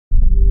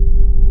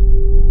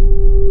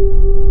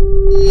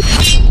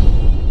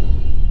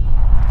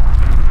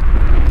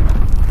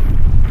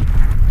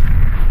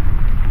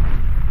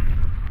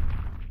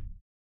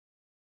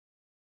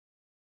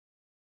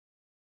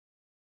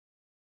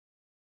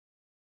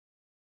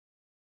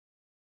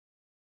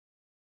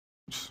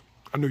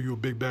I know you're a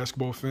big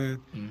basketball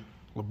fan.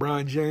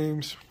 LeBron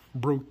James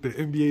broke the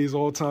NBA's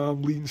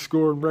all-time leading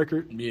scoring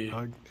record.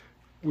 Yeah.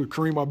 With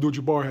Kareem Abdul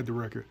Jabbar had the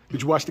record.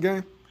 Did you watch the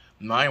game?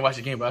 No, I ain't watched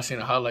the game, but I seen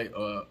a highlight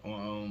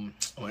on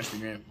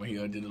Instagram when he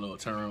did a little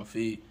turnaround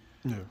feed.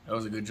 Yeah. That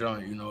was a good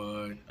drawing.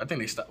 I think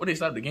they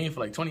stopped the game for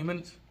like 20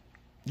 minutes.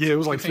 Yeah, it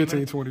was like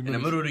 15, 20 minutes. In the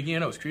middle of the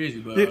game, that was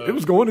crazy. But it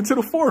was going into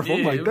the fourth.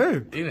 I'm like,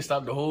 damn. They didn't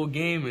stop the whole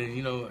game,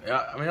 and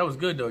I mean that was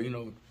good though.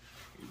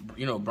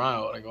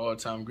 Brian, like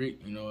all-time great.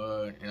 And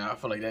I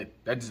feel like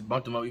that just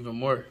bumped him up even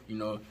more.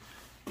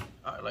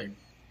 Like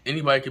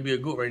anybody could be a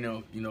GOAT right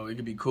now. It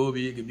could be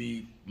Kobe, it could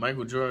be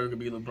Michael Jordan, it could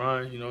be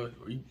LeBron. Or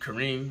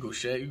Kareem, you go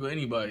Shaq, you go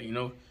anybody.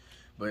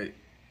 But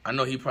I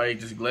know he probably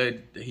just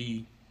glad that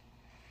he,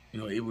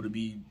 able to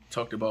be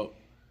talked about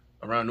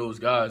around those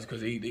guys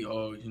because they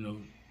all,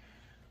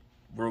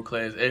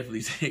 world-class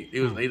athletes. They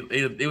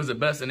was the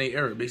best in their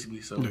era,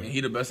 basically. So and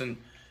he the best in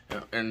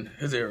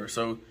his era.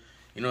 So,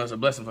 it's a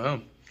blessing for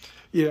him.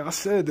 Yeah, I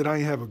said that I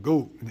ain't have a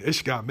GOAT, and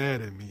Ish got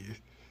mad at me.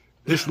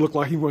 Ish looked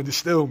like he wanted to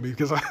steal me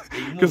because I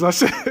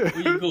said.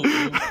 Who you GOAT?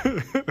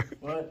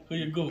 What? Who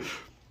you GOAT?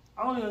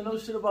 I don't even know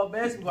shit about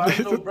basketball. I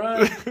just know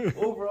Brian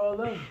over all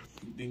them.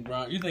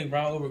 You think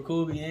Brian over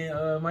Kobe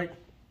and Mike?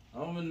 I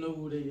don't even know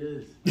who they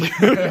is.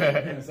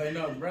 Say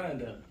no, Brian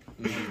though.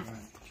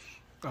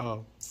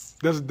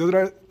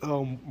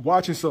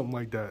 Watching something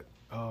like that,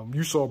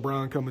 you saw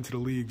Brian come into the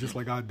league just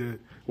like I did.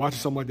 Watching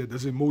something like that,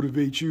 does it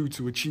motivate you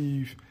to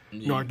achieve,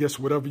 I guess,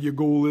 whatever your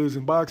goal is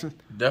in boxing?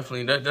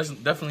 Definitely. That's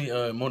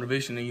definitely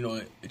motivation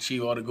to,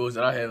 achieve all the goals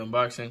that I have in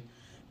boxing.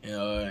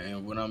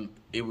 And when I'm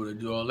able to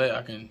do all that,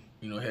 I can,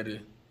 have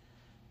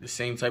the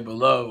same type of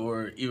love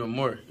or even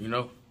more,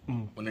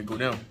 when they go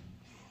down.